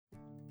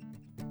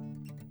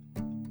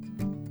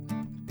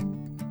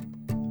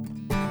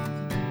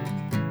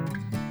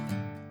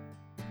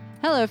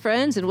Hello,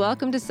 friends, and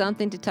welcome to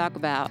Something to Talk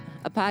About,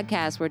 a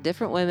podcast where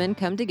different women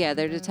come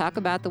together to talk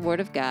about the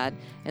Word of God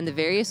and the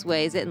various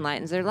ways it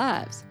enlightens their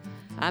lives.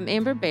 I'm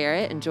Amber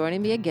Barrett, and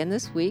joining me again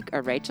this week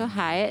are Rachel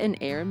Hyatt and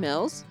Erin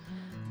Mills.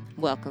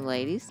 Welcome,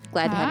 ladies.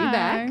 Glad to have you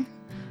back.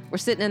 We're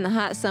sitting in the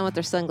hot sun with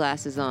our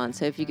sunglasses on,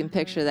 so if you can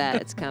picture that,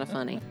 it's kind of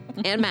funny.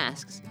 And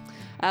masks.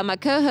 My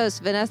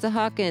co-host, Vanessa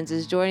Hawkins,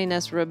 is joining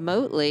us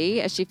remotely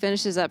as she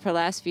finishes up her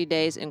last few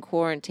days in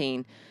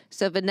quarantine.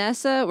 So,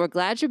 Vanessa, we're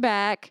glad you're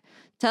back.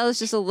 Tell us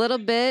just a little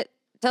bit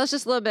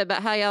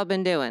about how y'all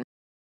been doing.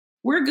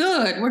 We're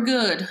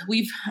good.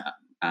 We've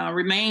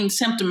remained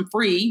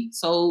symptom-free,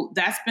 so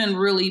that's been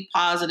really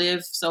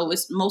positive. So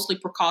it's mostly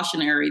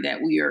precautionary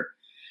that we are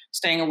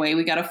staying away.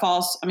 We got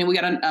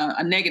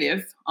a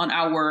negative on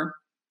our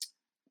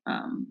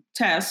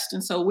test,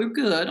 and so we're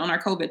good on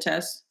our COVID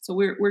test. So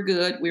we're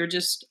good. We're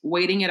just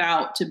waiting it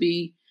out to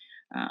be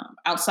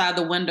outside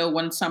the window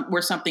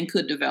where something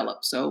could develop.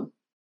 So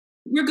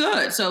we're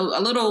good.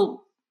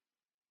 So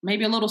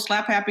maybe a little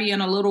slap happy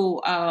and a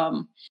little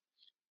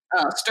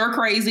stir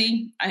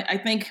crazy. I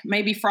think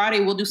maybe Friday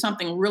we'll do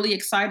something really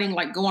exciting,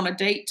 like go on a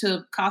date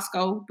to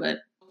Costco. But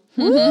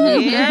Woo, girl,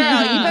 you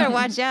better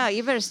watch out.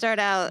 You better start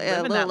out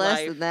a little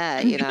less than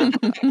that, you know.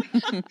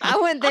 I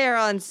went there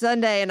on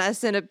Sunday and I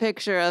sent a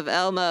picture of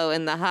Elmo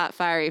in the hot,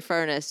 fiery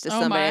furnace to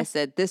somebody. I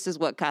said, "This is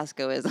what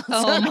Costco is on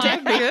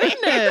Sunday." My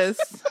goodness.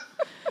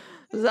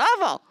 It was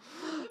awful.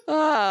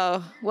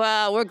 Oh,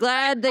 well, we're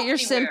glad that you're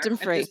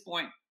symptom-free. At this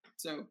point,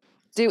 so.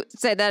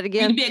 Say that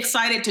again. You'd be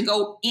excited to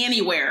go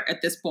anywhere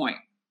at this point.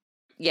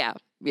 Yeah,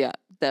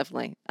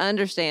 definitely.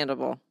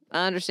 Understandable.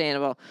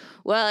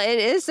 Well,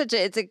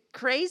 it's a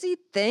crazy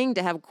thing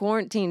to have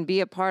quarantine be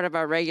a part of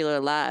our regular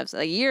lives.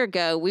 A year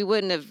ago, we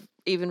wouldn't have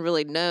even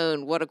really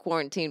known what a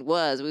quarantine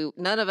was.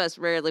 None of us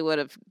rarely would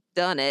have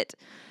done it.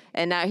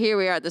 And now here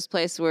we are at this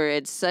place where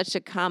it's such a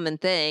common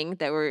thing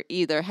that we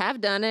either have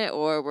done it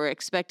or we're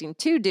expecting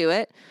to do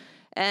it.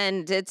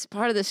 And it's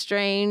part of the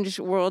strange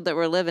world that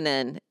we're living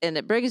in. And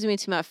it brings me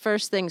to my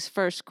first things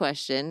first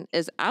question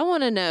is I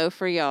want to know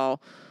for y'all,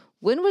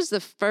 when was the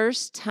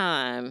first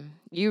time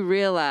you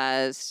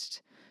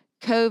realized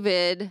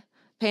COVID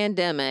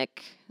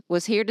pandemic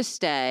was here to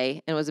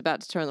stay and was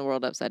about to turn the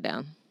world upside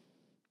down?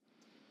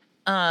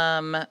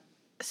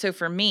 So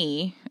for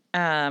me,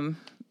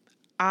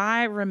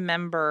 I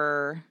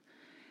remember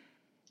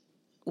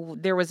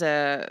there was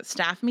a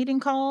staff meeting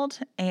called,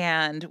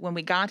 and when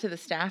we got to the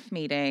staff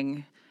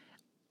meeting,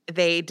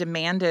 they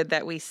demanded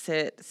that we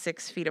sit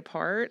 6 feet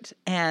apart.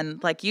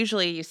 And like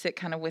usually you sit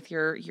kind of with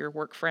your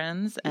work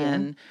friends,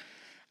 and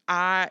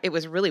it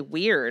was really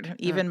weird,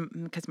 even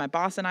because my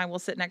boss and I will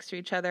sit next to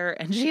each other,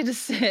 and she had to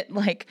sit,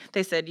 like,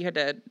 they said you had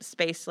to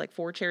space like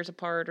 4 chairs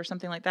apart or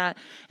something like that.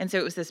 And so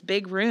it was this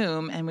big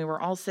room, and we were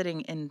all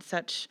sitting in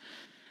such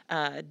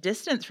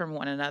distance from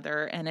one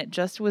another, and it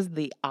just was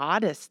the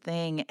oddest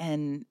thing.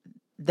 And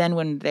then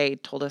when they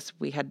told us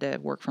we had to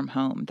work from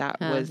home, that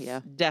was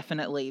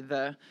definitely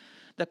the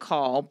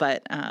call.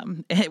 But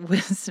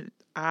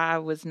I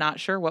was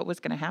not sure what was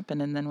going to happen.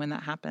 And then when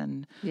that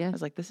happened, I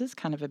was like, this is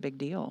kind of a big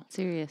deal.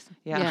 Serious.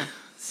 Yeah.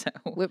 So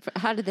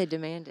how did they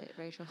demand it,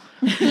 Rachel?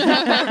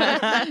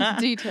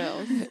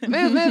 Details.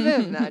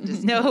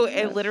 Move. No,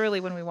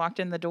 literally when we walked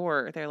in the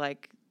door, they're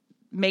like,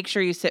 make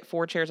sure you sit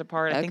 4 chairs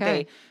apart. I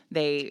think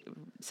they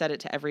said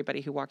it to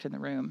everybody who walked in the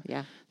room.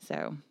 Yeah.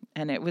 So,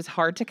 and it was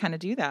hard to kind of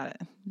do that.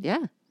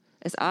 Yeah.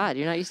 It's odd.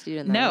 You're not used to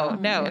doing that. No.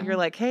 Yeah. You're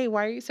like, hey,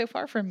 why are you so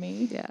far from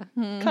me? Yeah.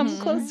 Come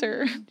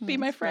closer. Be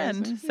my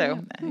friend. Closer.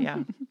 So, yeah.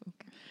 Okay.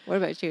 What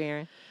about you,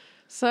 Erin?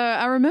 So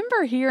I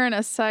remember hearing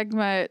a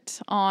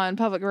segment on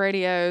public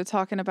radio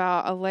talking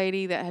about a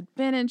lady that had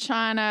been in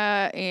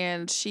China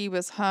and she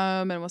was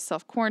home and was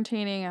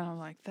self-quarantining. And I'm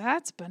like,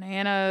 that's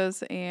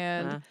bananas.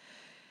 And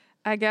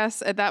I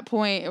guess at that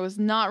point, it was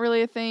not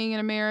really a thing in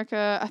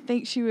America. I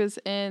think she was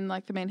in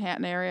like the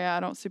Manhattan area.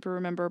 I don't super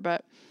remember.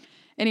 But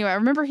anyway, I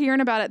remember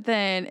hearing about it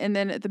then. And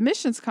then at the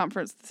missions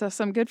conference, so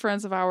some good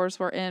friends of ours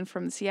were in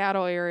from the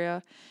Seattle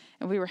area.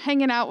 And we were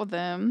hanging out with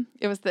them.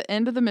 It was the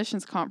end of the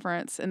missions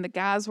conference. And the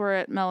guys were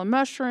at Melon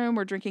Mushroom.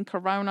 We're drinking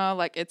Corona.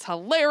 Like, it's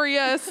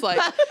hilarious. Like,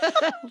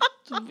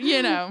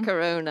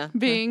 Corona.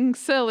 Being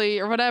silly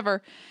or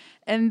whatever.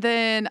 And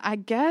then I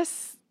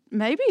guess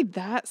maybe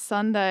that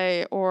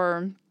Sunday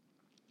or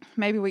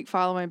maybe week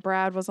following,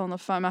 Brad was on the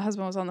phone. My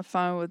husband was on the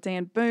phone with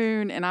Dan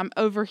Boone, and I'm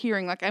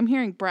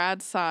hearing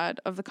Brad's side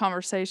of the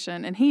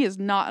conversation, and he is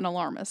not an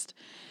alarmist.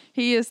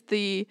 He is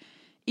the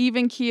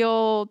even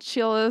keel,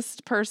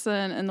 chillest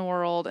person in the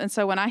world. And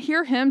so when I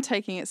hear him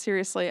taking it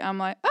seriously, I'm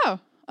like, oh,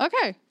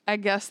 okay, I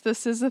guess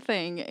this is a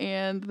thing.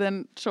 And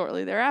then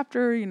shortly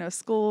thereafter,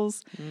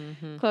 schools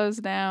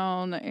closed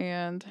down,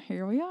 and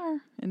here we are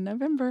in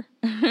November.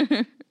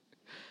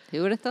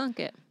 Who would have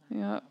thunk it?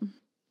 Yeah.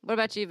 What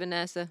about you,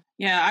 Vanessa?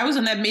 Yeah, I was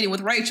in that meeting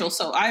with Rachel,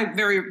 so I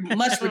very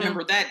much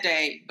remember that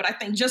day. But I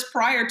think just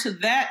prior to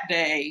that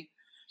day,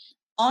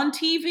 on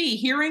TV,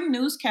 hearing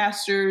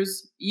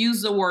newscasters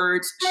use the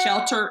words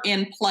shelter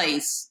in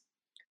place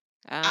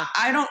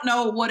I don't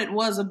know what it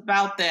was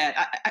about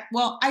that.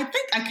 I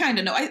think I kind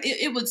of know.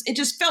 It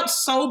just felt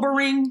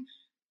sobering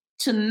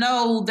to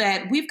know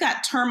that we've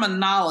got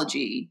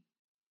terminology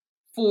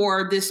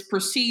for this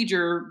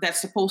procedure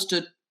that's supposed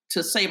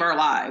to save our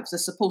lives.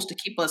 That's supposed to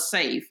keep us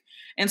safe.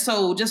 And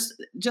so just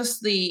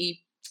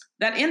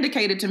that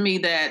indicated to me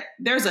that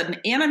there's an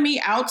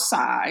enemy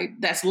outside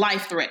that's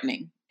life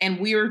threatening, and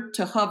we're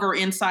to hover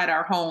inside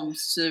our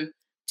homes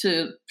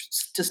to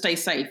stay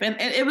safe. And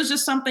it was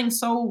just something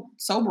so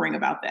sobering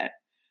about that.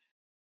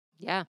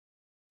 Yeah.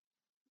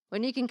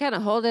 When you can kind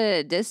of hold it at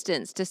a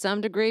distance to some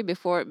degree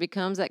before it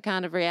becomes that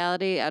kind of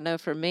reality. I know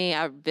for me,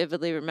 I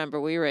vividly remember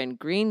we were in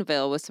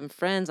Greenville with some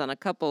friends on a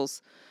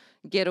couple's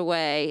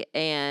getaway,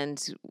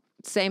 and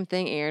same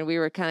thing, Erin. We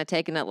were kind of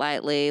taking it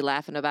lightly,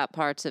 laughing about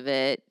parts of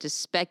it,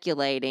 just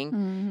speculating.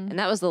 And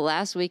that was the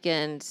last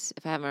weekend,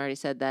 if I haven't already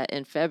said that,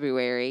 in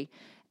February.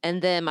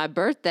 And then my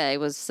birthday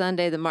was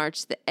Sunday, the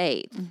March the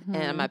 8th,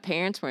 and my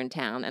parents were in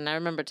town. And I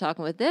remember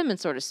talking with them and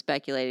sort of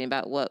speculating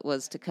about what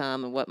was to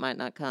come and what might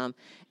not come.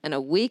 And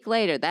a week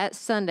later, that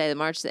Sunday, the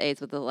March the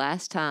 8th, was the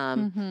last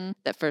time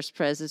that First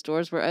Prez's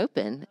doors were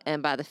open.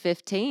 And by the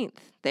 15th,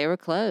 they were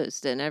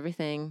closed, and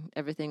everything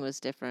was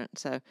different.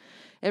 So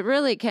it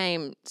really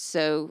came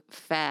so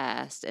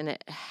fast, and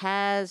it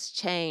has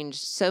changed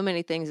so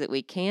many things that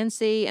we can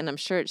see, and I'm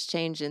sure it's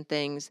changing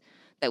things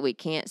that we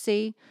can't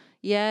see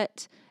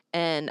yet.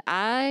 And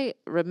I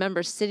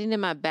remember sitting in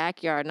my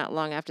backyard not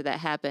long after that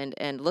happened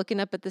and looking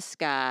up at the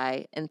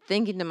sky and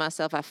thinking to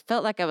myself, I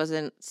felt like I was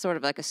in sort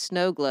of like a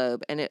snow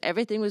globe, and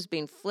everything was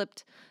being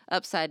flipped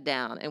upside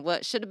down. And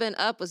what should have been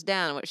up was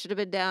down, and what should have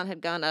been down had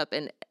gone up.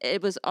 And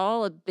it was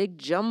all a big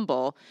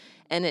jumble.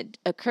 And it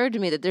occurred to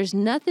me that there's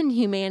nothing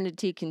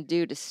humanity can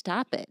do to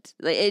stop it.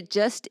 It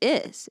just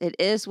is. It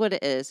is what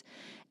it is.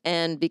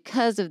 And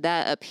because of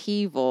that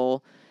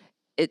upheaval,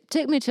 it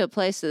took me to a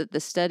place that the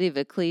study of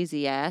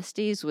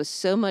Ecclesiastes was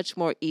so much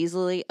more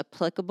easily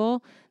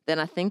applicable than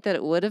I think that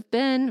it would have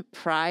been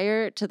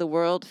prior to the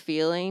world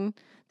feeling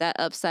that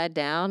upside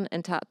down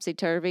and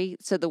topsy-turvy.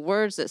 So the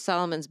words that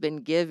Solomon's been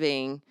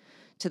giving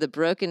to the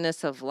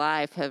brokenness of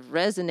life have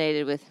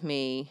resonated with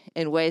me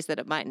in ways that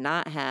it might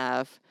not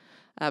have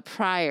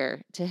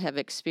prior to have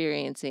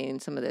experiencing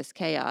some of this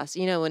chaos.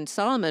 You know, when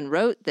Solomon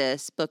wrote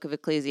this book of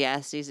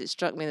Ecclesiastes, it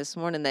struck me this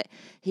morning that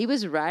he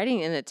was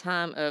writing in a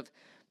time of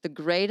the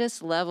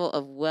greatest level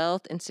of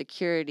wealth and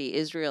security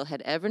Israel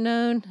had ever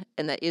known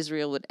and that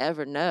Israel would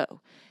ever know.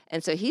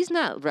 And so he's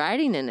not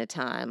writing in a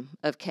time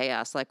of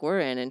chaos like we're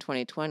in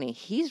 2020.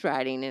 He's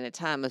writing in a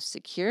time of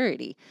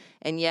security.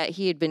 And yet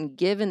he had been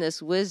given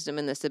this wisdom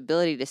and this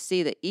ability to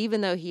see that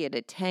even though he had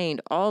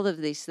attained all of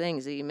these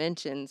things that he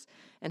mentions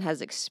and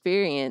has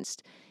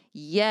experienced,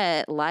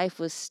 yet life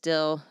was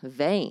still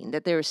vain,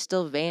 that there was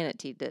still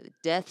vanity, that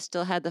death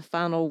still had the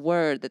final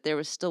word, that there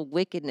was still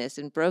wickedness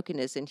and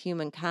brokenness in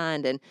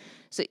humankind. And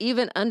so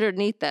even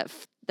underneath that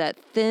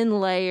thin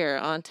layer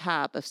on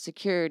top of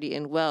security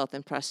and wealth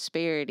and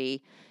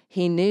prosperity,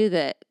 he knew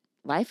that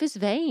life is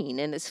vain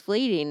and it's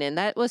fleeting. And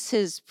that was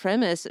his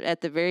premise at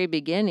the very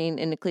beginning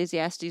in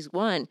Ecclesiastes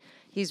 1.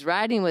 He's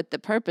writing with the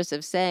purpose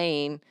of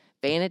saying,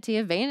 vanity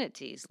of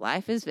vanities,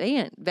 life is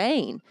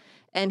vain.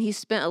 And he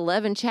spent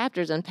 11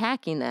 chapters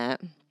unpacking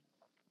that.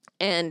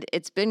 And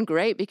it's been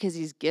great because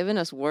he's given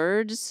us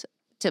words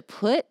to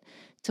put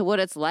to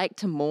what it's like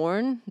to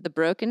mourn the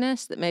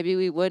brokenness that maybe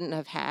we wouldn't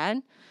have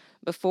had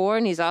before.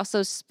 And he's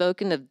also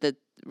spoken of the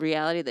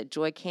reality that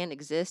joy can't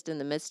exist in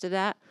the midst of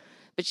that.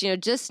 But, you know,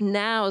 just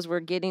now as we're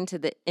getting to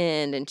the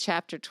end in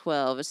chapter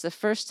 12, it's the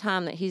first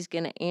time that he's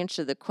going to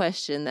answer the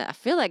question that I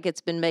feel like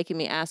it's been making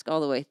me ask all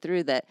the way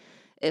through, that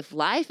if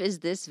life is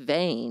this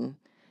vain,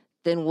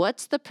 then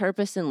what's the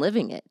purpose in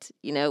living it?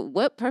 You know,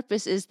 what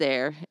purpose is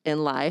there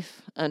in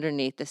life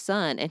underneath the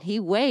sun? And he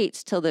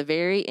waits till the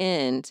very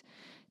end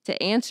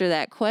to answer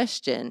that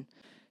question.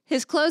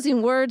 His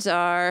closing words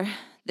are,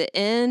 the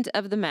end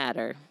of the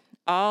matter.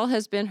 All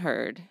has been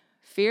heard.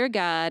 Fear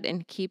God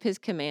and keep his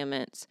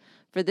commandments,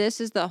 for this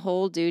is the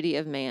whole duty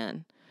of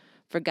man.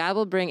 For God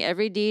will bring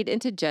every deed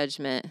into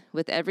judgment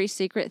with every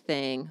secret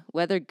thing,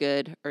 whether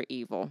good or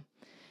evil.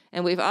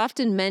 And we've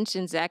often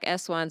mentioned Zach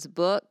Eswine's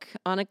book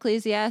on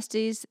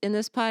Ecclesiastes in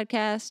this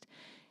podcast.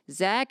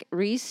 Zach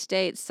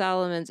restates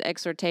Solomon's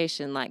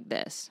exhortation like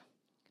this: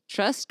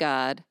 trust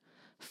God,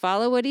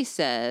 follow what he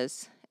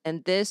says,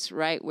 and this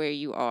right where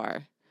you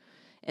are.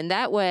 In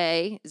that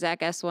way, Zach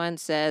Eswine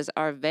says,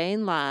 our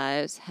vain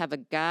lives have a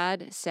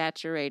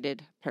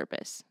God-saturated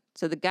purpose.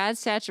 So the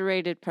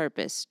God-saturated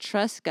purpose,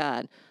 trust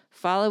God,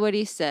 follow what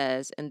he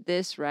says, and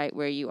this right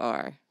where you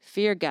are.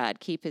 Fear God,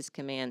 keep his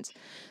commands.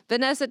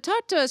 Vanessa,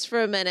 talk to us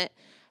for a minute.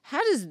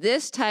 How does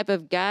this type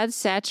of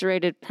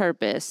God-saturated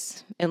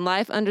purpose in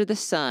life under the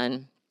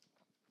sun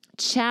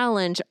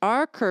challenge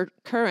our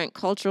current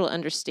cultural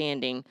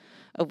understanding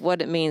of what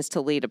it means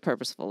to lead a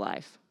purposeful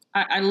life?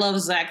 I love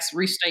Zach's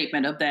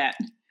restatement of that.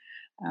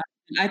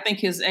 I think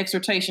his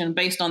exhortation,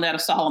 based on that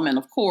of Solomon,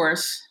 of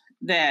course,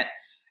 that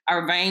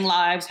our vain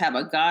lives have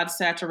a God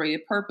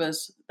saturated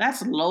purpose,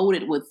 that's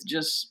loaded with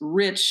just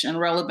rich and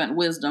relevant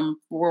wisdom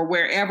for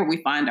wherever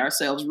we find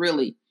ourselves,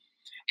 really.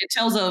 It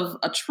tells of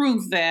a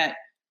truth that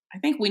I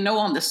think we know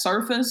on the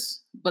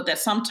surface, but that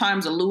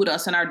sometimes elude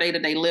us in our day to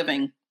day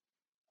living.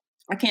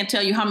 I can't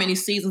tell you how many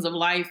seasons of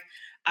life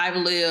I've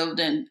lived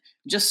and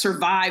just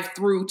survived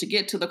through to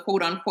get to the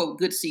quote unquote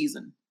good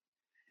season.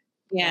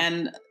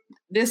 And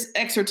this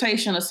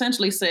exhortation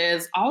essentially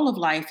says all of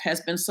life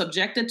has been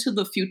subjected to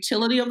the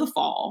futility of the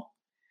fall,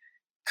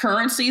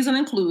 current season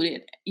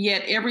included,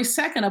 yet every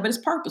second of it is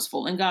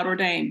purposeful and God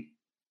ordained.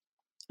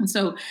 And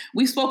so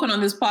we've spoken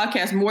on this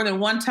podcast more than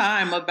one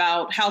time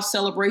about how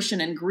celebration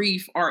and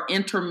grief are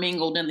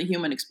intermingled in the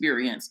human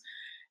experience.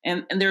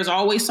 And there's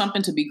always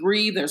something to be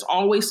grieved. There's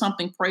always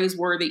something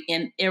praiseworthy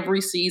in every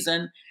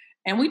season.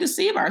 And we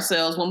deceive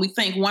ourselves when we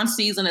think one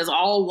season is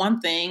all one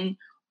thing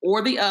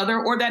or the other,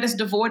 or that is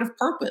devoid of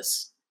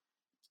purpose.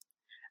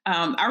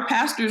 Our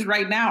pastors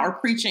right now are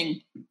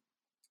preaching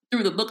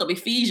through the book of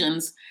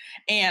Ephesians.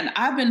 And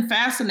I've been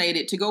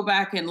fascinated to go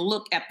back and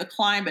look at the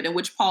climate in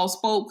which Paul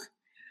spoke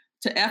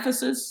to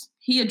Ephesus.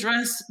 He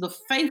addressed the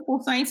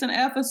faithful saints in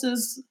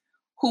Ephesus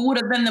who would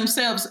have been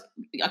themselves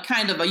a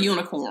kind of a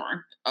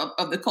unicorn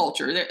of the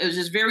culture. It was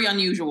just very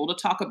unusual to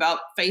talk about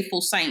faithful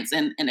saints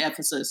in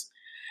Ephesus.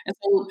 And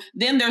so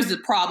then there's the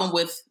problem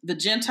with the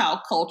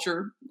Gentile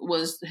culture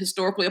was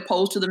historically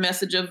opposed to the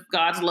message of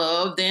God's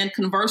love. Then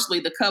conversely,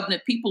 the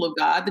covenant people of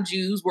God, the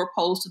Jews, were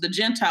opposed to the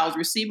Gentiles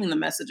receiving the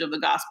message of the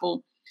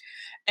gospel.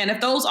 And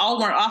if those all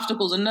weren't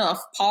obstacles enough,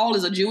 Paul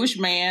is a Jewish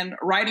man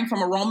writing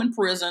from a Roman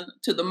prison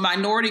to the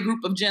minority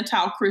group of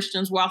Gentile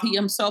Christians while he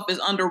himself is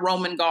under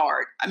Roman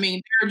guard. I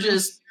mean, they're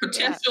just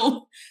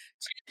potential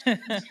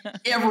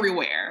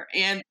everywhere.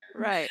 And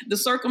Right. the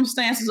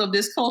circumstances of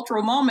this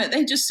cultural moment,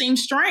 they just seem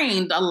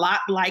strained, a lot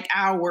like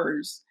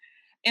ours.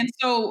 And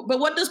so, but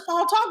what does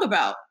Paul talk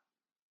about?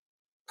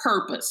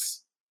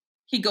 Purpose.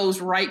 He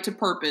goes right to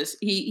purpose.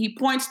 He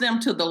points them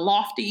to the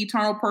lofty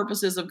eternal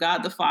purposes of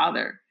God the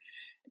Father.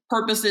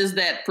 Purposes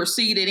that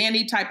preceded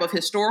any type of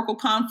historical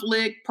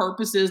conflict,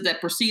 purposes that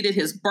preceded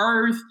his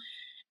birth,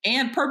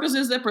 and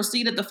purposes that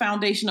preceded the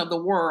foundation of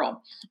the world.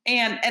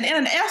 And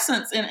in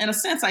essence, in a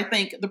sense, I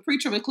think the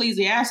preacher of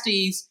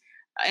Ecclesiastes,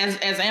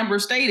 as Amber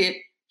stated,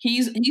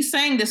 he's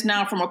saying this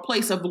now from a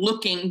place of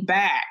looking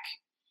back.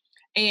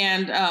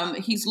 And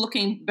he's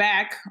looking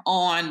back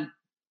on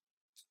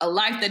a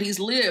life that he's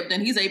lived,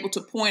 and he's able to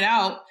point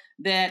out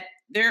that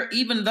there,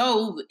 even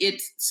though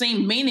it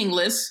seemed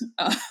meaningless,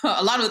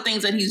 a lot of the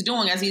things that he's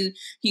doing as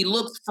he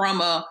looks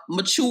from a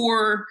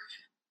mature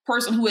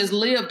person who has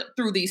lived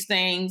through these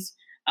things,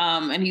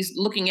 and he's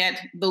looking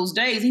at those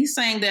days, he's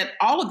saying that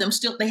all of them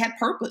still, they had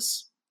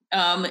purpose.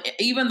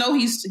 Even though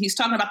he's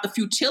talking about the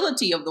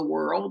futility of the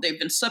world, they've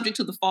been subject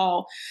to the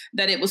fall,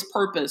 that it was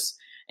purpose.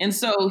 And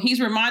so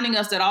he's reminding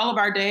us that all of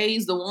our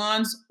days, the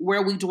ones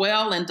where we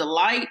dwell and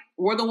delight,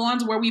 or the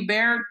ones where we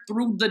bear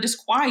through the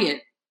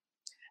disquiet,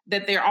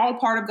 that they're all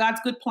part of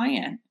God's good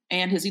plan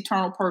and his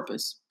eternal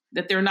purpose,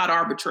 that they're not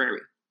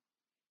arbitrary.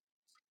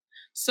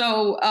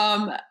 So,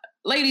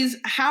 ladies,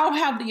 how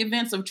have the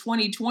events of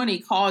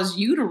 2020 caused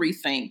you to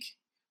rethink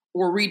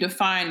or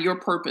redefine your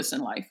purpose in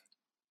life?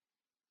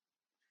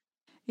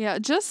 Yeah,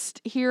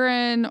 just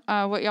hearing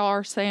what y'all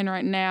are saying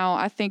right now,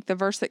 I think the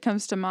verse that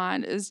comes to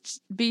mind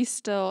is be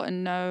still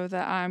and know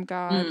that I'm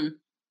God.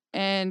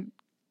 And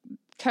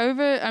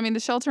COVID, I mean, the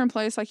shelter in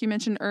place, like you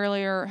mentioned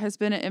earlier, has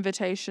been an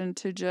invitation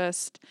to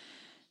just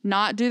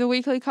not do the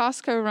weekly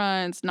Costco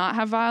runs, not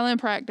have violin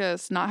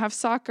practice, not have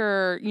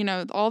soccer,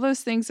 all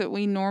those things that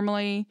we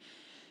normally,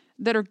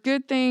 that are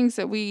good things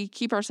that we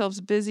keep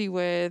ourselves busy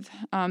with.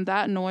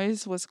 That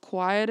noise was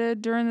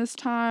quieted during this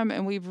time,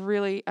 and we've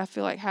really, I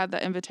feel like, had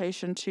the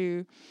invitation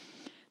to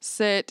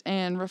sit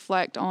and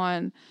reflect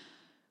on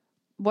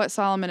what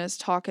Solomon is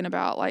talking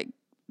about, like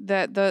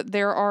that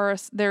there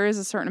is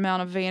a certain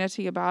amount of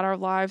vanity about our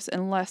lives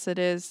unless it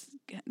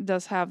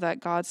does have that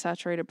God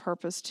saturated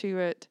purpose to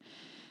it.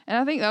 And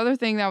I think the other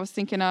thing that I was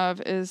thinking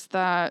of is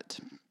that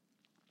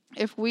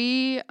if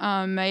we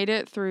made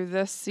it through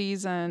this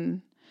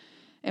season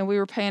and we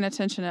were paying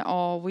attention at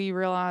all, we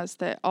realized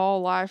that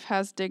all life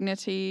has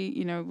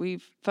dignity.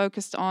 We've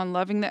focused on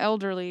loving the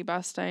elderly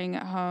by staying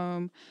at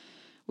home.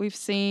 We've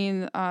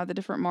seen the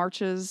different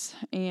marches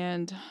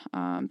and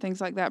things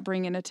like that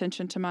bringing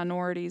attention to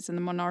minorities and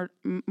the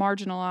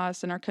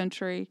marginalized in our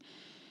country.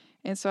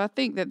 And so I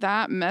think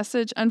that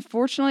message,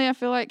 unfortunately, I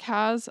feel like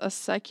has a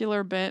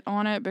secular bent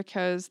on it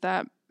because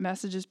that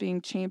message is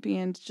being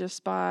championed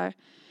just by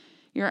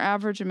your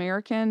average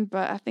American.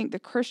 But I think the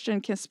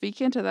Christian can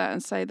speak into that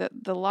and say that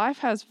the life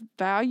has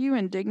value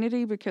and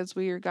dignity because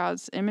we are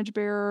God's image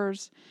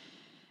bearers.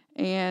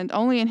 And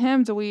only in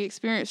him do we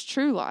experience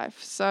true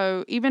life.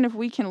 So even if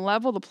we can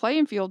level the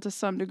playing field to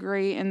some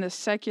degree in this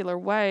secular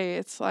way,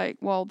 it's like,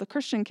 well, the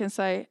Christian can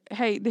say,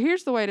 hey,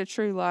 here's the way to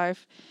true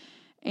life.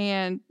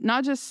 And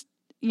not just,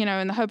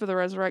 in the hope of the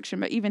resurrection,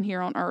 but even here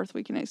on earth,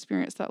 we can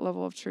experience that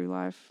level of true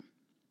life.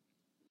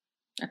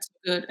 That's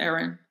good,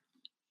 Erin.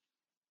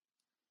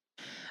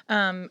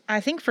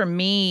 I think for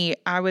me,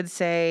 I would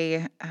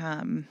say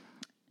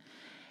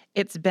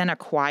it's been a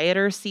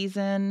quieter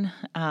season.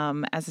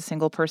 As a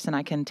single person,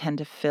 I can tend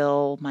to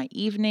fill my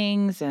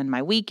evenings and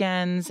my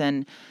weekends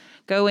and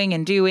going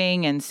and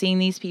doing and seeing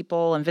these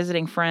people and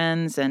visiting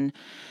friends. And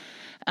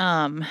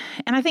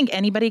I think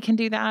anybody can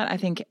do that. I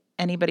think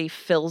anybody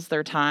fills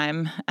their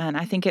time. And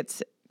I think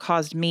it's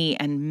caused me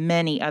and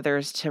many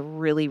others to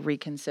really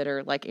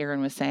reconsider, like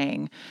Aaron was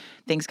saying,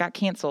 things got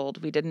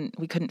canceled. We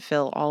couldn't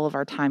fill all of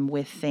our time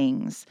with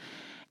things.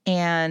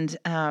 And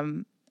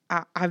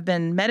I've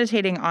been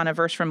meditating on a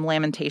verse from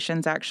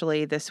Lamentations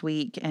actually this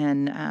week,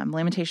 and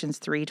Lamentations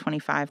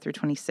 3:25 through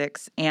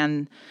 26,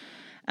 and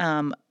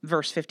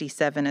verse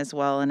 57 as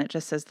well. And it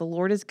just says, "The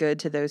Lord is good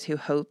to those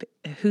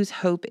whose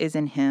hope is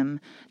in him.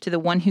 To the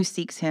one who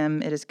seeks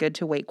him, it is good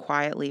to wait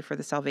quietly for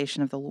the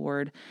salvation of the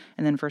Lord."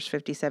 And then verse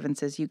 57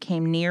 says, "You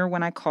came near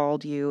when I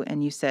called you,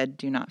 and you said,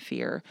 'Do not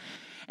fear.'"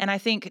 And I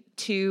think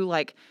too,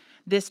 like,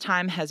 this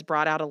time has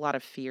brought out a lot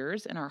of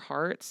fears in our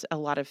hearts, a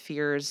lot of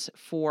fears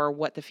for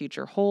what the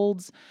future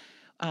holds.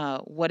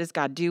 What is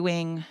God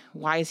doing?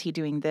 Why is he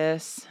doing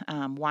this?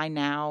 Why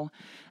now?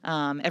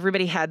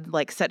 Everybody had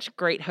like such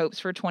great hopes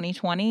for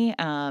 2020.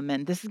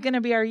 And this is going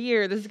to be our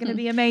year. This is going to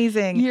be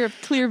amazing. Year of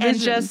clear vision.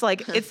 And just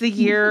like, it's the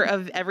year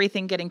of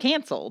everything getting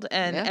canceled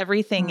and Yeah.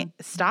 everything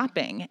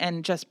stopping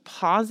and just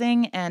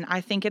pausing. And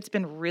I think it's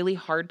been really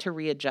hard to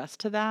readjust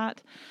to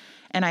that.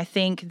 And I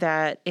think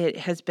that it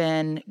has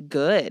been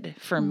good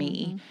for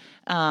me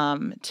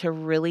to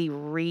really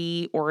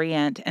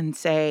reorient and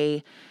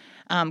say,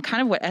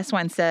 kind of what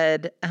Eswine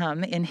said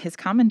in his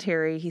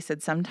commentary. He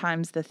said,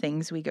 sometimes the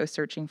things we go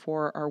searching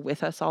for are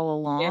with us all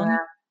along. Yeah.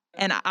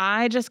 And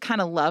I just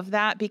kind of love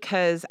that,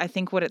 because I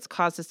think what it's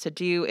caused us to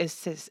do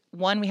is,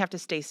 one, we have to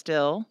stay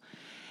still.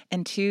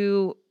 And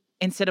two,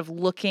 instead of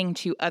looking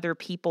to other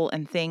people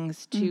and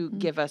things to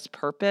give us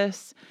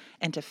purpose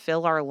and to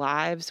fill our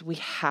lives, we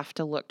have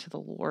to look to the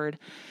Lord.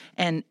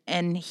 And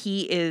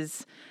he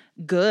is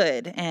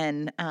good,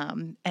 and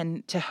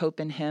to hope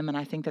in him. And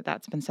I think that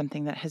that's been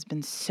something that has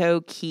been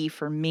so key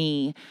for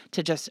me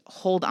to just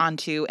hold on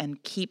to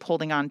and keep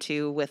holding on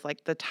to with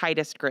like the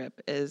tightest grip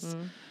is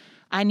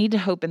I need to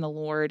hope in the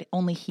Lord.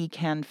 Only he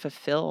can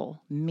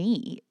fulfill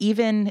me,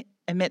 even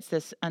amidst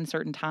this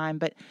uncertain time.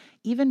 But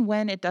even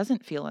when it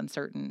doesn't feel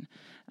uncertain,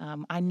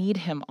 I need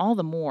him all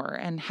the more,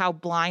 and how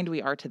blind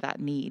we are to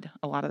that need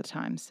a lot of the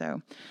time.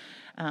 So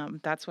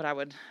that's what I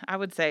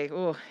would say.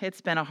 Oh,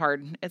 it's been a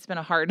hard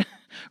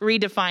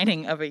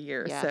redefining of a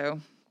year. Yeah.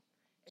 So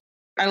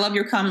I love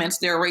your comments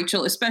there,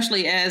 Rachel,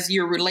 especially as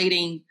you're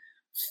relating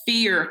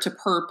fear to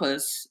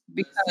purpose,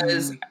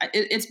 because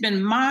it's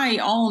been my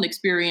own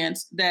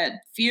experience that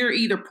fear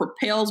either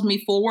propels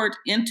me forward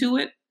into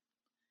it,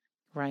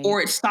 right,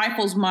 or it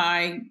stifles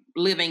my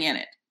living in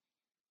it.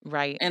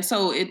 right, And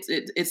so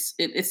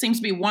it seems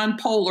to be one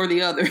pole or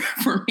the other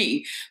for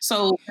me.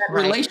 So that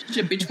Right.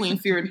 relationship between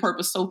fear and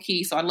purpose so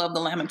key. So I love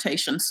the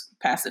Lamentations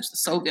passage.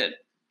 It's so good.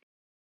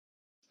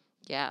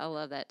 Yeah, I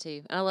love that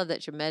too. And I love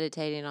that you're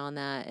meditating on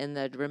that and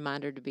the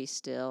reminder to be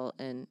still.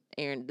 And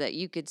Aaron, that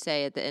you could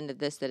say at the end of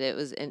this that it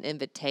was an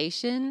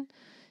invitation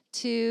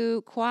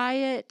to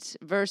quiet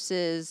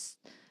versus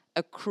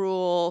a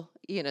cruel,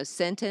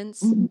 sentence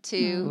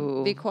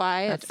to be Ooh,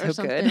 quiet that's or so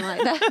something good.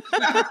 like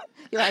that.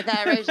 You like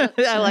that, Rachel?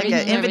 I like it.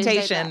 Let me say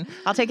Invitation.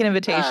 I'll take an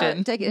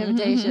invitation. Take an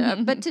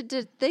invitation. But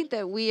to think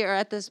that we are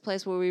at this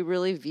place where we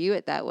really view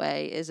it that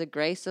way is a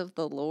grace of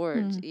the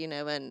Lord,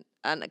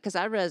 and because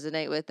I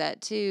resonate with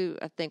that too.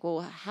 I think,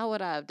 well, how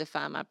would I have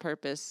defined my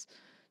purpose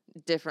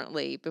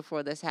differently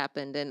before this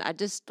happened? And I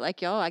just,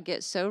 like y'all, I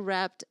get so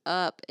wrapped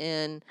up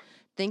in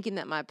thinking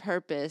that my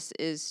purpose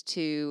is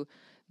to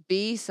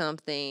be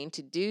something,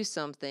 to do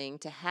something,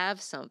 to have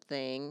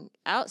something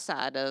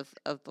outside of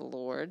the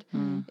Lord.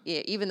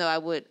 Yeah, even though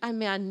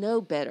I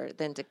know better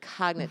than to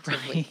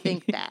cognitively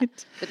think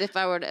that. But if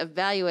I were to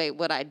evaluate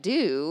what I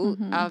do,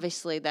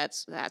 obviously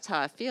that's how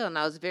I feel. And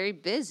I was very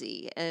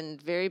busy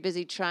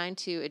trying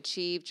to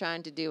achieve,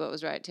 trying to do what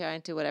was right,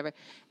 trying to whatever.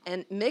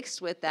 And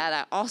mixed with that,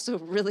 I also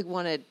really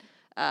wanted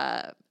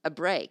a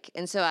break.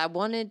 And so I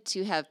wanted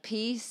to have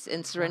peace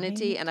and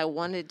serenity, and I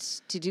wanted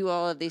to do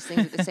all of these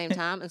things at the same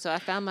time. And so I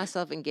found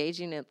myself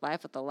engaging in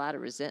life with a lot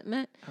of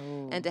resentment.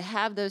 And to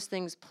have those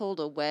things pulled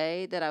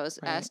away that I was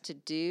asked to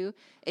do,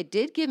 it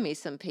did give me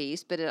some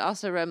peace, but it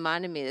also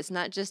reminded me it's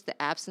not just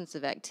the absence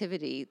of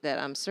activity that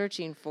I'm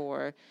searching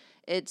for.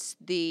 It's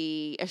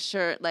the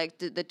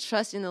the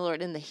trust in the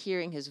Lord and the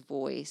hearing his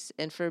voice.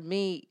 And for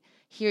me,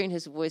 hearing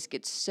his voice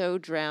gets so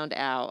drowned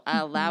out. I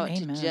allow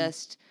it Amen. to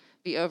just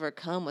be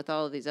overcome with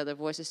all of these other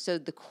voices. So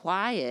the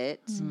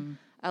quiet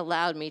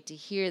allowed me to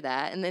hear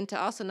that, and then to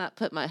also not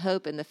put my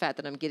hope in the fact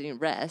that I'm getting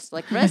rest.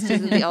 Like rest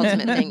isn't the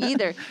ultimate thing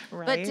either,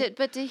 Right.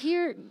 but to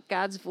hear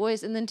God's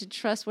voice and then to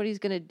trust what he's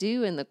going to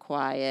do in the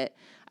quiet.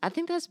 I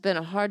think that's been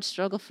a hard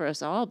struggle for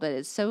us all, but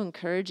it's so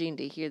encouraging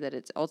to hear that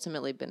it's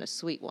ultimately been a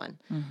sweet one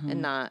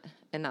and not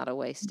a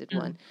wasted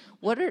one.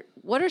 What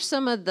are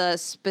some of the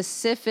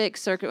specific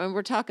and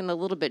we're talking a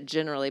little bit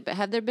generally, but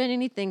have there been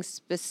anything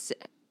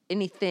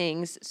any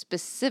things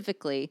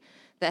specifically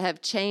that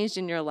have changed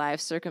in your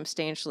life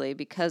circumstantially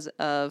because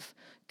of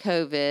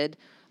COVID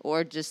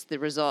or just the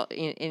result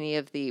in any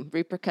of the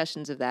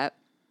repercussions of that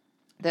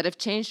have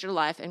changed your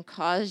life and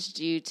caused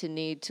you to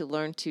need to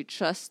learn to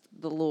trust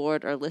the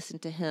Lord or listen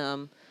to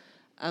him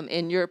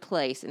in your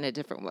place in a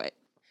different way?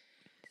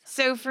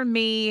 So for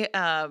me,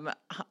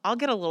 I'll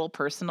get a little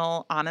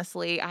personal.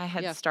 Honestly, I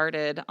had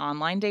started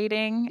online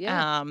dating.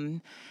 Yeah.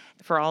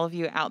 For all of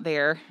you out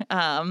there,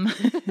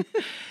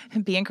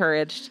 be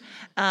encouraged.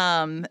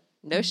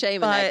 No shame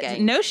in that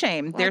game. No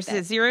shame. There's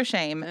zero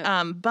shame.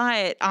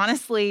 But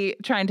honestly,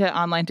 trying to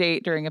online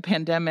date during a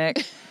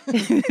pandemic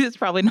is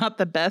probably not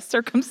the best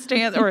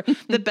circumstance or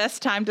the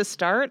best time to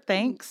start.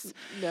 Thanks.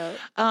 No.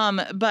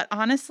 But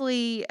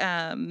honestly,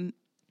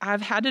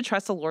 I've had to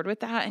trust the Lord with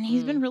that, and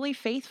he's been really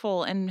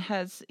faithful and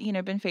has,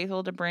 been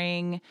faithful to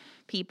bring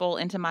people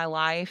into my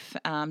life,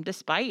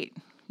 despite,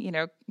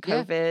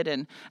 COVID.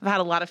 And I've had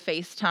a lot of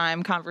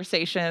FaceTime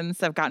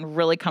conversations. I've gotten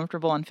really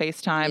comfortable on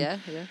FaceTime.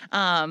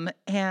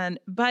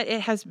 But it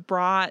has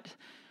brought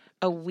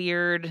a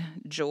weird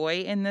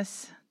joy in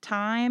this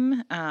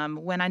time,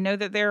 when I know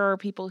that there are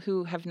people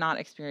who have not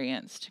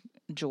experienced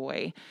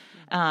joy.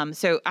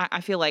 So I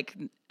feel like,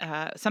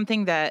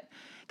 something that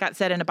got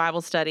said in a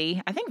Bible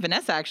study. I think,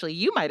 Vanessa, actually,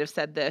 you might have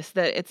said this,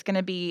 that it's going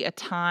to be a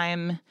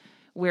time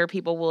where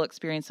people will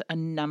experience a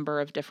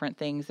number of different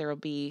things. There will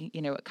be,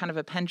 kind of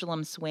a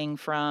pendulum swing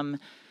from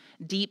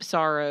deep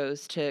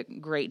sorrows to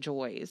great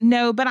joys.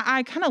 No, but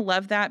I kind of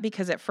love that,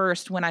 because at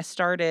first when I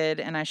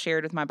started and I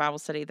shared with my Bible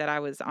study that I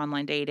was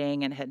online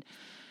dating and had,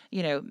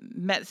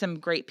 met some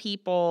great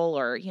people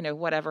or,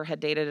 whatever,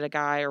 had dated a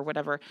guy or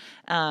whatever,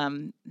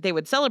 they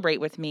would celebrate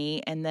with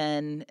me. And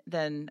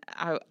then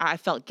I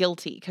felt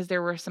guilty because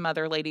there were some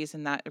other ladies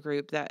in that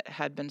group that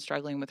had been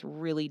struggling with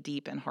really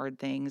deep and hard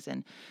things,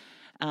 and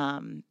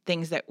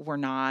things that were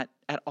not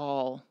at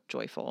all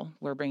joyful,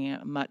 were bringing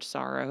much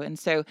sorrow. And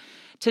so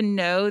to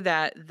know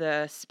that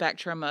the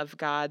spectrum of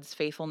God's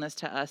faithfulness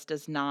to us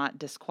does not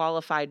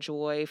disqualify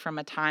joy from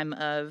a time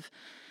of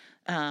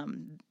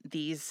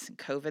these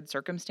COVID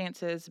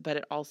circumstances, but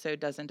it also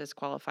doesn't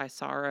disqualify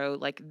sorrow,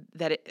 like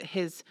that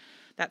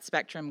that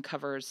spectrum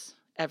covers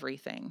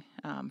everything,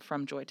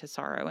 from joy to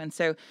sorrow. And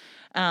so,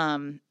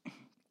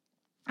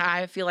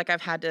 I feel like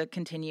I've had to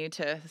continue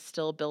to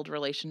still build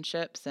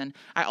relationships. And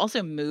I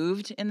also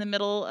moved in the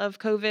middle of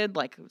COVID,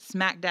 like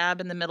smack dab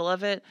in the middle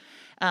of it,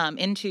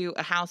 into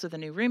a house with a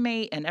new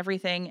roommate and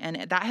everything.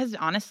 And that has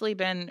honestly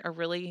been a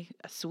really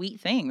sweet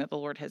thing that the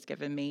Lord has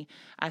given me.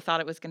 I thought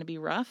it was going to be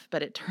rough,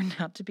 but it turned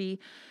out to be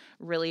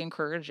really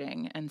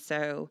encouraging. And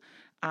so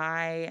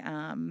I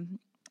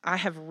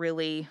have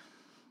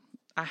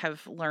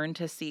learned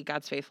to see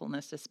God's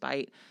faithfulness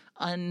despite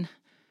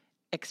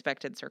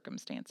unexpected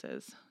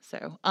circumstances,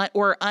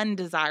 or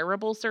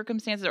undesirable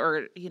circumstances,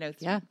 or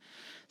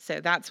so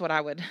that's what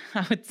I would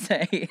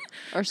say.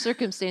 Or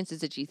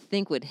circumstances that you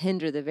think would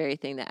hinder the very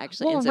thing that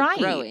actually ends up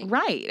growing.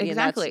 Right,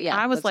 exactly.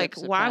 I was like,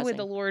 why would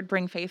the Lord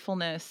bring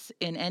faithfulness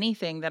in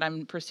anything that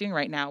I'm pursuing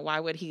right now? Why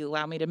would he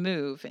allow me to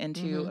move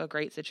into a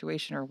great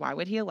situation, or why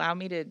would he allow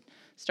me to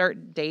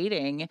start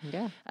dating,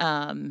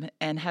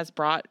 and has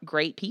brought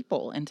great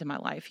people into my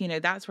life,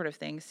 that sort of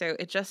thing. So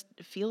it just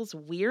feels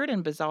weird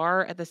and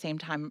bizarre at the same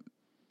time.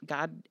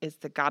 God is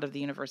the God of the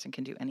universe and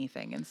can do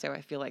anything. And so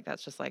I feel like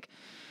that's just like,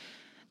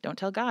 don't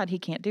tell God he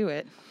can't do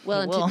it.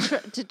 Well,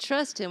 and to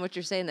trust him, what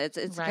you're saying, it's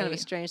kind of a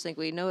strange thing.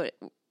 We know it.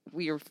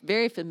 We are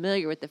very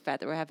familiar with the fact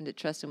that we're having to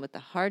trust him with the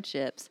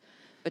hardships,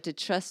 but to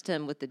trust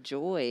him with the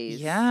joys.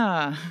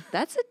 Yeah.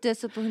 That's a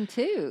discipline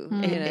too.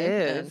 It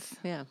is.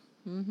 Yeah.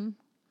 Mm-hmm.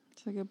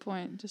 That's a good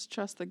point. Just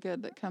trust the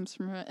good that comes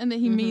from him, and that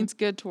he means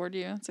good toward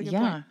you. That's a good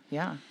point.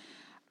 Yeah.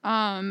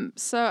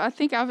 So I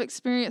think I've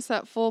experienced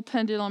that full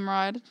pendulum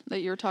ride that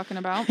you were talking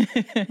about.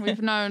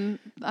 We've known,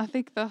 I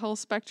think, the whole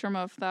spectrum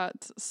of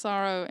that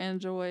sorrow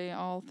and joy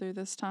all through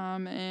this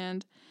time.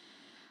 And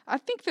I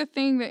think the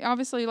thing that,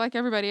 obviously, like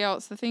everybody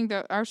else, the thing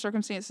that our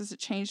circumstances that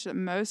changed the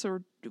most,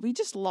 or we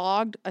just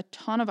logged a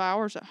ton of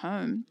hours at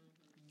home.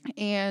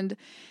 And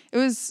it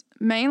was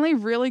mainly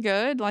really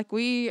good. Like,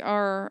 we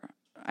are,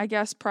 I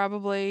guess,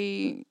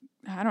 probably,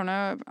 I don't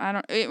know,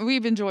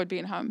 we've enjoyed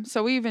being home.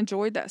 So we've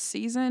enjoyed that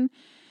season.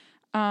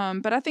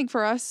 But I think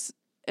for us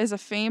as a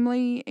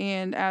family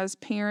and as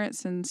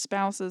parents and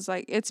spouses,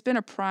 like, it's been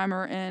a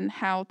primer in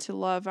how to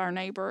love our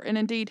neighbor. And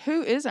indeed,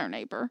 who is our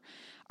neighbor?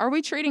 Are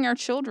we treating our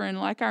children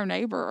like our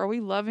neighbor? Are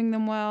we loving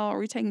them well? Are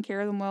we taking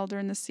care of them well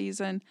during the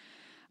season?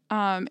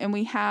 And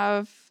we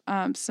have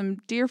some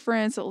dear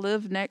friends that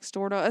live next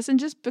door to us, and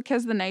just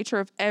because of the nature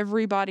of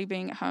everybody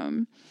being at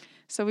home.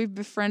 So we've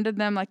befriended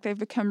them, like they've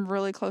become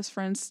really close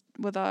friends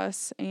with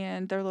us,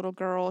 and their little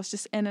girl is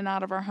just in and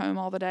out of our home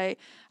all day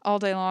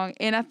long.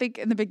 And I think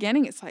in the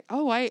beginning it's like,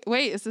 oh,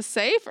 wait, is this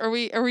safe? Are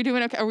we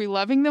doing okay? Are we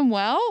loving them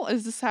well?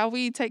 Is this how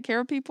we take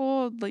care of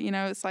people?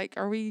 It's like,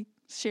 are we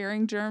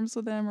sharing germs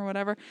with them or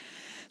whatever?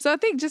 So I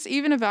think just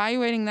even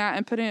evaluating that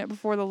and putting it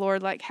before the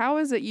Lord, like, how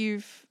is it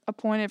you've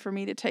appointed for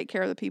me to take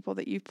care of the people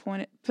that you've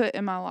put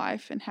in my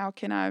life, and how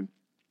can I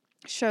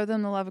show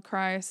them the love of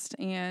Christ,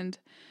 and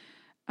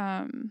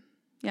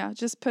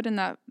just put in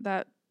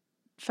that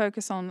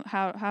focus on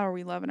how are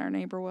we loving our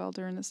neighbor well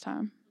during this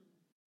time.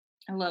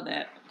 I love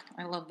that.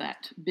 I love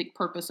that big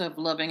purpose of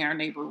loving our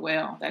neighbor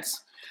well.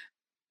 That's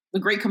the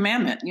great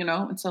commandment,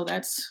 and so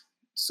that's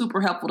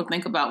super helpful to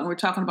think about when we're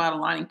talking about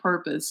aligning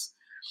purpose.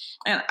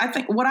 And I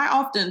think what I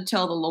often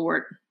tell the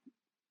Lord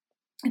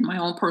in my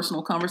own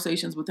personal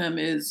conversations with him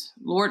is,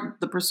 Lord,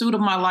 the pursuit of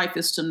my life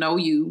is to know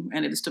you,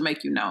 and it is to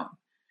make you known.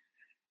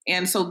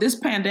 And so this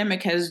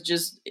pandemic has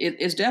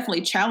it's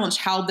definitely challenged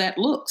how that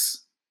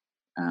looks,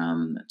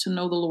 to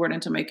know the Lord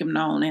and to make him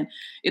known. And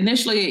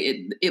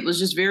initially it was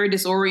just very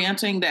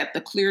disorienting that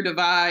the clear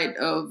divide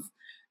of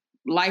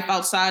life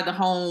outside the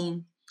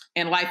home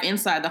and life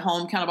inside the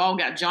home kind of all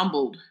got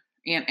jumbled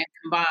and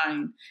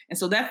combined. And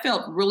so that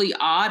felt really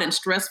odd and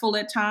stressful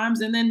at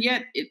times. And then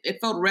yet it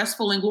felt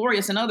restful and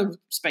glorious in other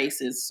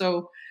spaces.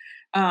 So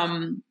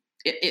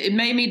it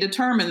made me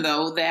determine,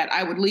 though, that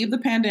I would leave the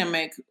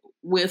pandemic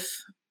with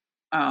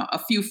a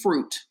few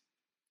fruit.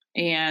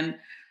 And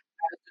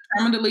I was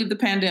determined to leave the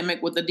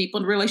pandemic with a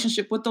deepened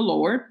relationship with the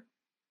Lord.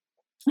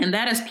 And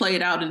that has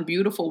played out in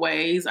beautiful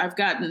ways. I've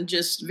gotten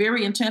just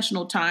very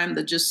intentional time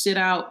to just sit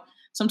out,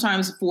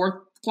 sometimes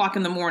 4:00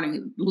 in the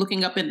morning,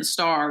 looking up in the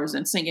stars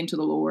and singing to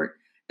the Lord.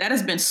 That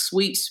has been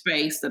sweet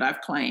space that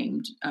I've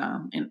claimed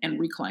and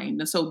reclaimed.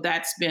 And so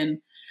that's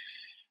been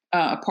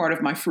a part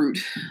of my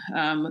fruit.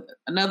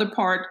 Another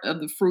part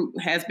of the fruit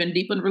has been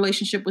deepened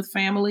relationship with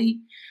family.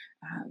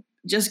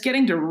 Just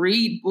getting to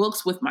read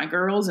books with my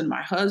girls and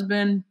my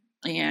husband.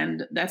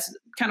 And that's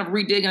kind of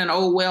redigging an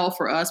old well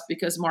for us,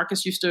 because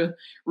Marcus used to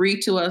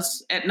read to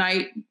us at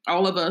night,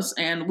 all of us,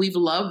 and we've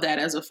loved that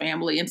as a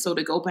family. And so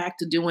to go back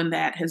to doing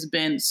that has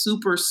been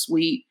super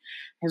sweet,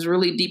 has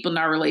really deepened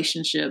our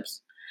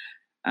relationships.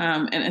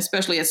 And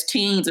especially as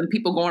teens and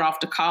people going off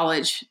to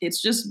college,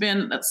 it's just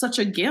been such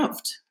a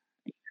gift.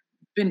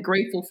 Been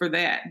grateful for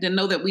that. Didn't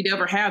know that we'd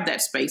ever have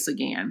that space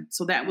again.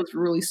 So that was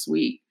really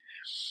sweet.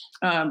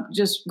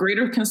 Just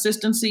greater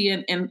consistency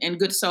and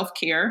good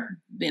self-care.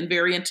 Been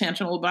very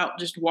intentional about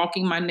just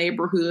walking my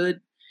neighborhood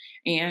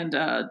and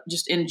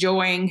just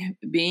enjoying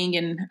being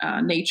in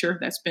nature.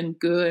 That's been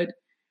good.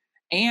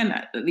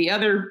 And the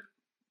other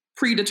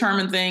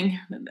predetermined thing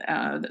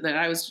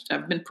that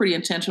I've been pretty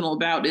intentional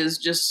about is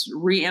just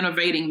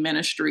re-innovating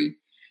ministry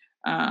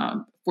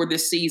for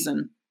this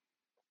season.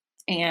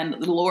 And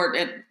the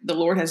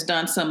Lord has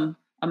done some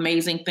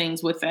amazing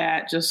things with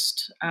that,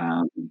 just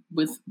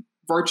with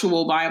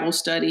virtual Bible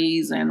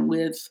studies and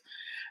with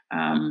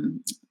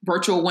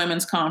virtual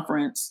women's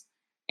conference.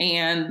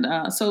 And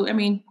so, I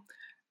mean,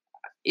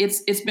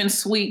 it's been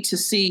sweet to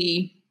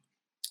see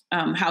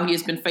how he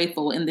has been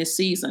faithful in this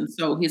season.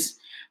 So he's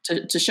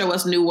to show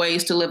us new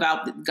ways to live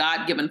out the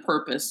God-given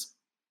purpose.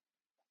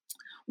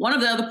 One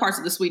of the other parts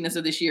of the sweetness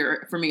of this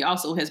year for me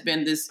also has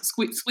been this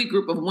sweet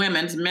group of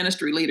women's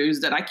ministry leaders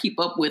that I keep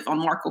up with on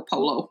Marco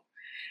Polo.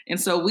 And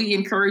so we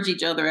encourage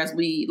each other as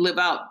we live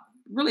out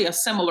really a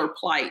similar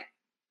plight.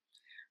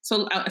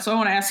 So I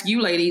want to ask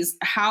you, ladies,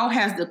 how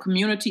has the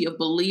community of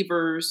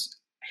believers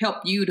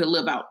helped you to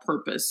live out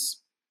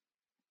purpose?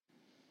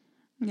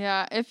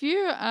 Yeah, if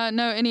you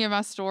know any of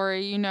my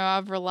story, you know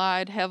I've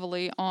relied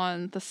heavily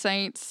on the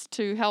saints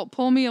to help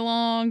pull me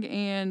along,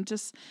 and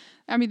just,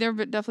 I mean, there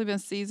have definitely been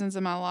seasons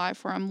in my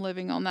life where I'm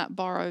living on that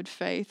borrowed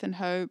faith and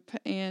hope.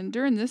 And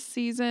during this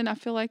season, I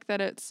feel like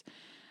that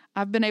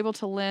I've been able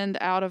to lend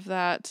out of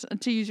that,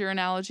 to use your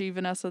analogy,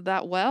 Vanessa,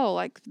 that well.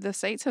 Like the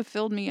saints have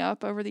filled me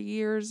up over the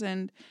years,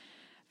 and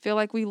feel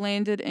like we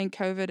landed in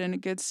COVID in a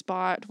good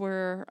spot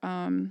where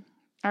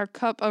our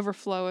cup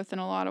overfloweth in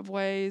a lot of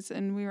ways,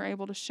 and we were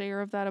able to share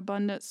of that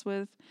abundance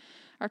with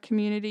our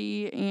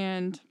community.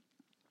 And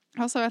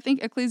also, I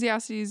think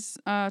Ecclesiastes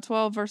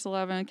 12 verse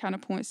 11 kind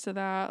of points to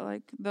that,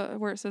 like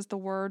where it says the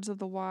words of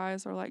the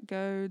wise are like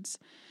goads,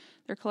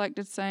 their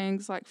collected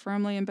sayings like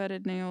firmly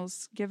embedded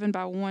nails given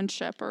by one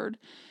shepherd.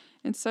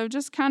 And so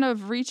just kind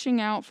of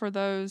reaching out for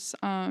those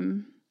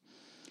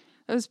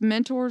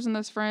mentors and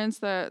those friends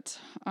that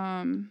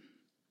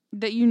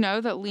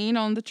that lean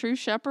on the true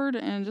shepherd,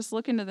 and just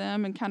looking to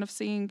them and kind of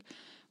seeing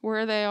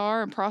where they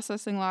are and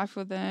processing life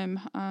with them.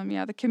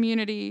 The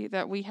community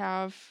that we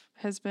have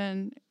has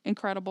been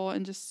incredible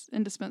and just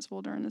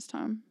indispensable during this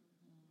time.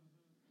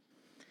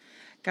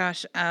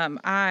 Gosh,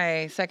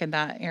 I second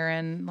that,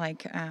 Erin.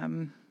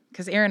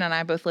 Because Erin and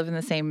I both live in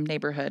the same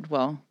neighborhood.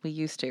 Well, we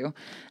used to.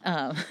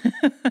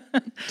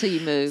 Till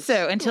you moved.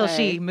 So until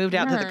she moved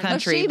out to the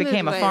country,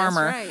 became a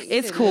farmer. Right.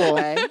 It's cool.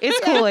 It's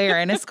cool,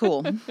 Erin. It's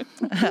cool.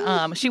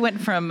 She went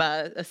from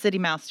a city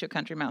mouse to a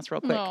country mouse real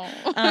quick.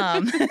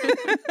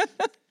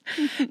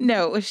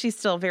 No, she's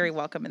still very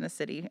welcome in the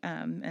city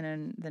and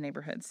in the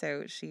neighborhood.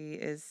 So she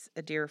is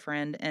a dear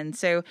friend. And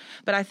so,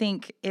 but I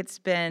think it's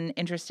been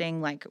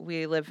interesting. Like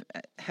we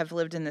have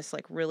lived in this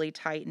like really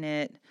tight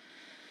knit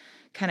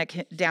kind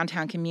of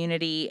downtown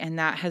community, and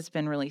that has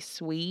been really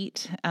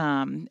sweet.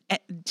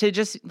 To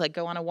just like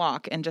go on a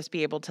walk and just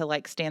be able to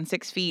like stand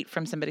 6 feet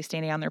from somebody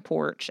standing on their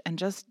porch and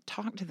just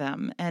talk to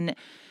them, and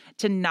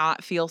to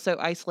not feel so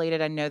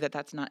isolated. I know that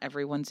that's not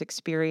everyone's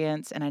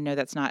experience, and I know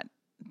that's not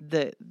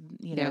the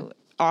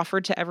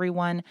offered to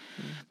everyone,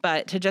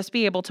 but to just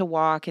be able to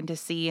walk and to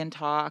see and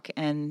talk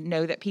and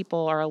know that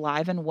people are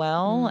alive and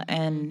well,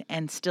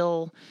 and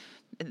still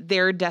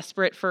they're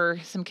desperate for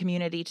some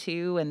community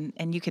too.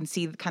 And you can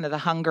see kind of the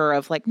hunger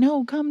of like,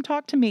 no, come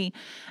talk to me.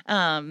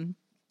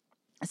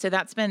 So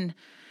that's been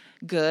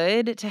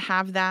good to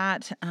have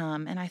that.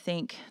 And I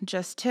think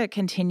just to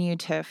continue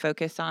to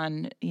focus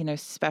on,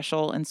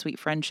 special and sweet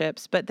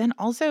friendships, but then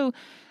also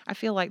I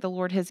feel like the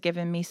Lord has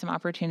given me some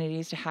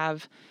opportunities to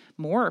have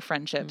more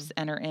friendships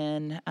enter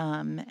in,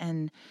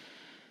 and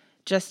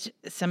just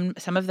some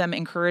of them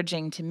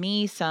encouraging to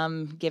me,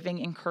 some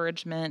giving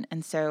encouragement.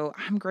 And so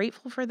I'm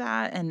grateful for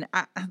that. And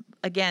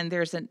again,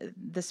 there's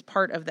this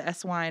part of the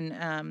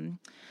Eswine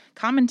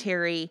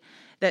commentary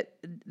that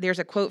there's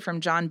a quote from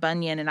John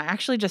Bunyan. And I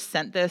actually just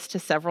sent this to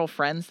several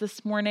friends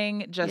this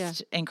morning,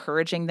 just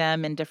encouraging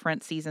them in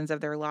different seasons of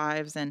their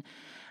lives. And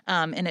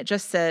it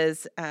just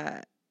says,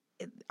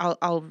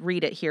 I'll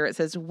read it here. It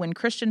says, when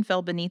Christian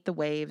fell beneath the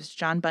waves,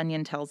 John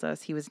Bunyan tells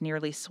us he was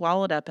nearly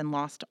swallowed up and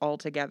lost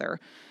altogether,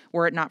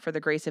 were it not for the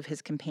grace of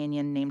his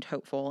companion named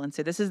Hopeful. And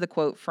so this is the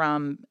quote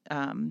from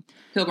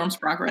Pilgrim's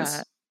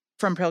Progress.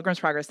 From Pilgrim's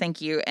Progress. Thank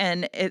you.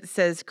 And it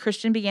says,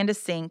 Christian began to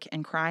sink,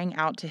 and crying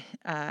out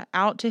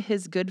to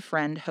his good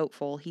friend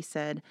Hopeful, he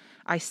said,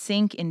 I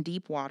sink in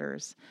deep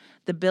waters.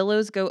 The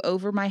billows go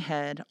over my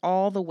head.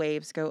 All the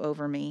waves go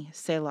over me.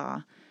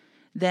 Selah.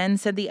 Then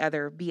said the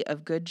other, be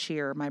of good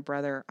cheer, my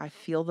brother. I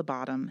feel the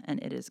bottom,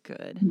 and it is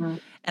good. Mm-hmm.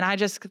 And I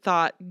just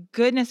thought,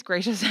 goodness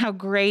gracious, how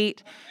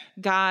great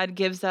God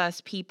gives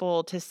us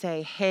people to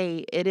say,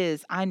 hey,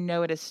 I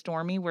know it is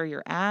stormy where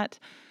you're at.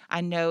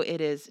 I know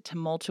it is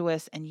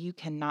tumultuous, and you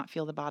cannot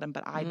feel the bottom,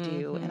 but I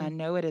do, and I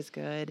know it is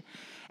good.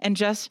 And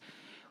just,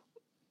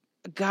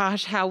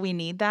 gosh, how we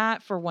need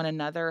that for one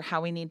another,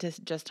 how we need to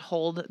just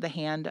hold the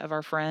hand of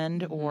our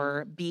friend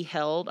or be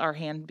held, our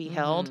hand be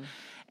held.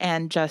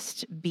 And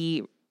just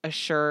be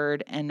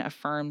assured and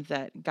affirmed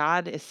that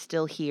God is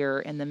still here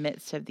in the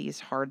midst of these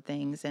hard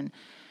things. And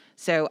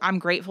so I'm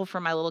grateful for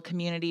my little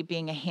community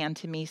being a hand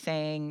to me,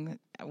 saying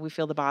we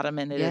feel the bottom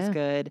and it is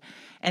good.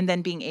 And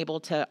then being able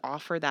to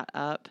offer that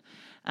up.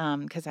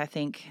 Because I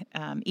think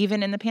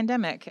even in the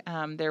pandemic,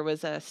 there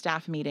was a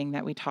staff meeting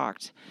that we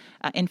talked.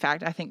 In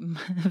fact, I think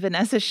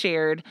Vanessa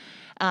shared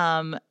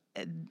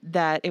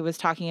that it was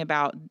talking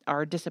about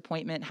our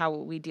disappointment, how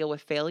we deal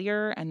with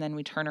failure, and then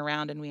we turn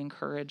around and we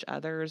encourage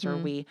others or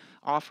we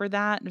offer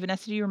that.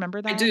 Vanessa, do you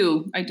remember that?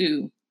 I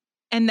do.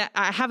 And that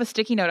I have a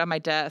sticky note on my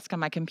desk on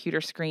my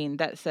computer screen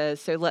that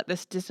says, so let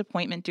this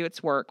disappointment do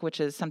its work, which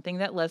is something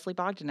that Leslie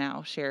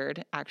Bogdanow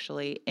shared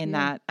actually in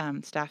that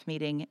staff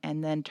meeting,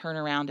 and then turn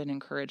around and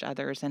encourage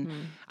others. And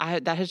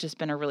that has just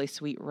been a really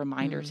sweet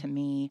reminder to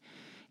me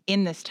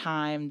in this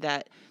time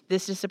that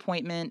this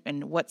disappointment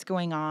and what's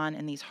going on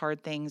and these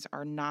hard things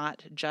are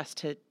not just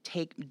to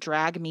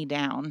drag me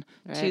down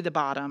to the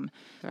bottom,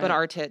 but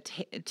are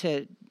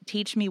to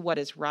teach me what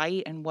is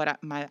right and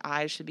what my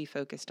eyes should be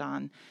focused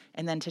on,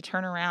 and then to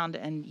turn around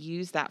and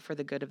use that for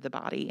the good of the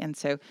body. And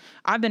so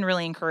I've been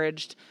really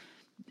encouraged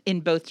in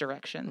both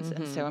directions.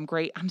 And so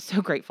I'm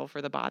so grateful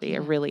for the body. I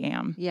really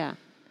am. Yeah.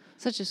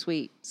 Such a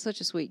sweet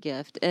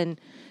gift. And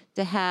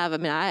to have,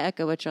 I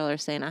echo what y'all are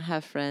saying. I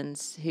have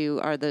friends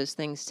who are those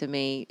things to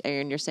me.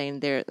 Aaron, you're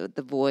saying they're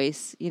the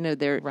voice,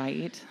 they're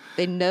right.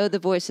 They know the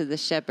voice of the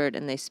shepherd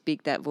and they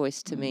speak that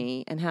voice to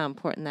me and how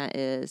important that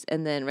is.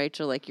 And then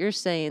Rachel, like you're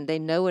saying, they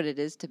know what it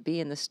is to be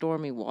in the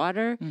stormy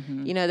water.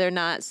 They're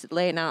not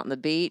laying out on the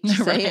beach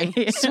saying,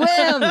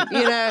 swim,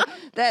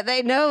 that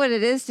they know what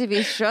it is to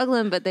be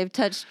struggling, but they've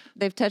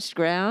touched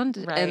ground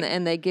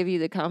and they give you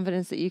the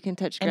confidence that you can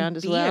touch ground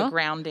as well. Be a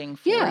grounding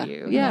for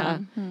you. Yeah.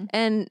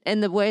 And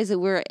the ways that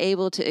we're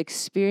able to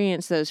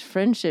experience those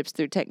friendships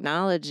through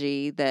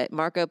technology, that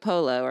Marco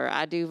Polo or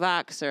I Do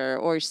Voxer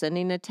or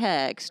sending a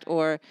text,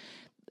 or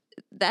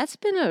that's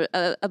been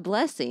a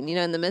blessing,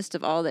 in the midst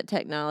of all that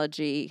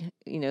technology,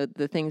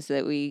 the things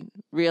that we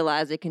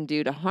realize it can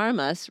do to harm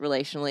us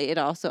relationally, it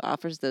also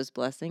offers those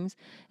blessings.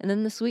 And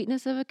then the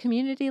sweetness of a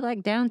community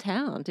like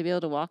downtown, to be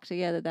able to walk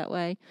together that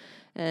way.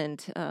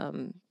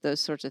 And those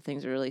sorts of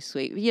things are really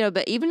sweet.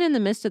 But even in the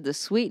midst of the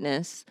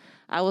sweetness,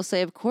 I will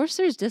say, of course,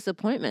 there's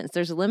disappointments.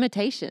 There's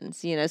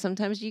limitations.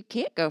 Sometimes you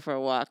can't go for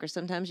a walk, or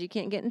sometimes you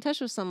can't get in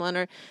touch with someone,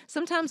 or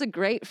sometimes a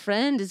great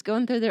friend is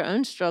going through their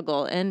own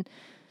struggle, and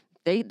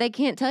they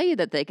can't tell you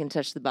that they can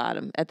touch the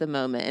bottom at the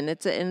moment. And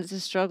it's a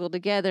struggle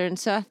together. And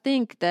so I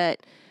think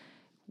that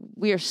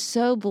we are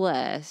so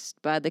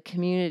blessed by the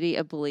community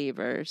of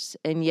believers,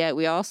 and yet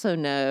we also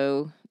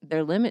know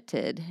they're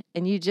limited.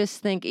 And you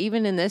just think,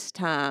 even in this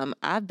time,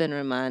 I've been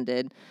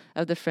reminded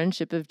of the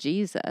friendship of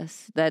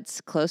Jesus that's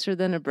closer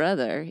than a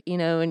brother,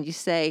 and you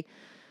say,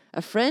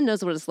 A friend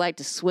knows what it's like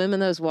to swim in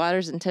those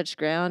waters and touch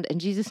ground,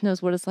 and Jesus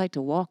knows what it's like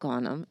to walk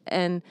on them.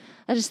 And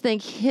I just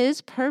think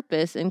his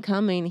purpose in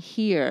coming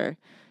here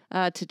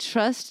to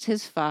trust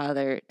his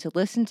Father, to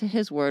listen to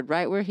his word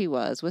right where he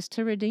was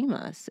to redeem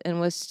us and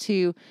was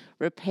to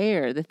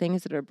repair the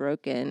things that are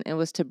broken and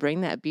was to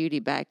bring that beauty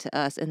back to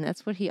us. And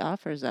that's what he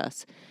offers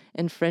us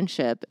in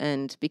friendship.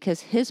 And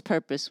because his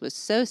purpose was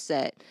so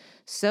set,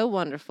 so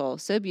wonderful,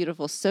 so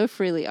beautiful, so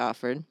freely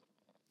offered,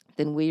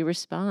 then we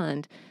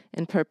respond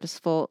in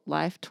purposeful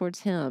life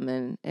towards him.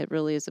 And it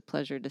really is a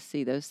pleasure to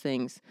see those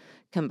things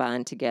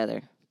combined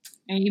together.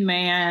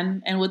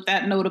 Amen. And with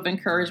that note of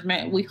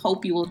encouragement, we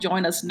hope you will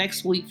join us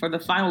next week for the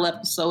final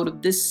episode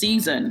of this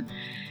season.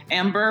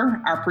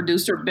 Amber, our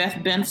producer,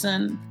 Beth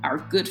Benson, our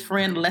good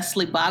friend,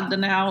 Leslie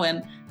Bogdanow,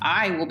 and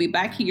I will be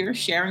back here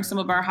sharing some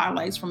of our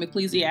highlights from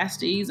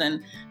Ecclesiastes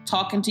and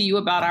talking to you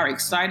about our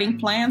exciting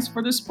plans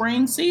for the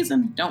spring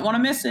season. Don't want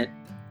to miss it.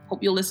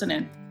 Hope you'll listen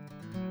in.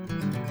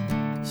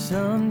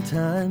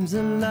 Sometimes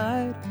the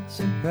light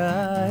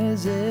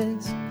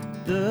surprises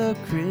the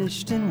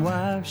Christian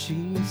wife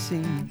she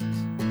sees.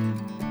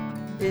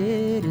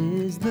 It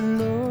is the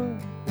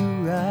Lord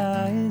who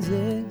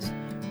rises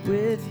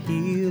with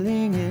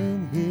healing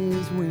in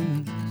his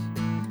wings.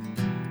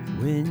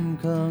 When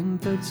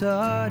comforts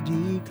are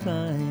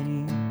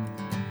declining,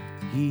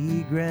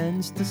 he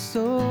grants the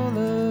soul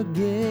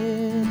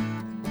again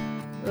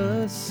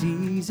a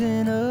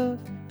season of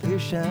clear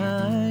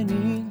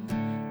shining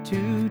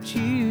to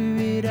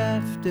cheer it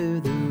after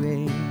the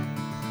rain.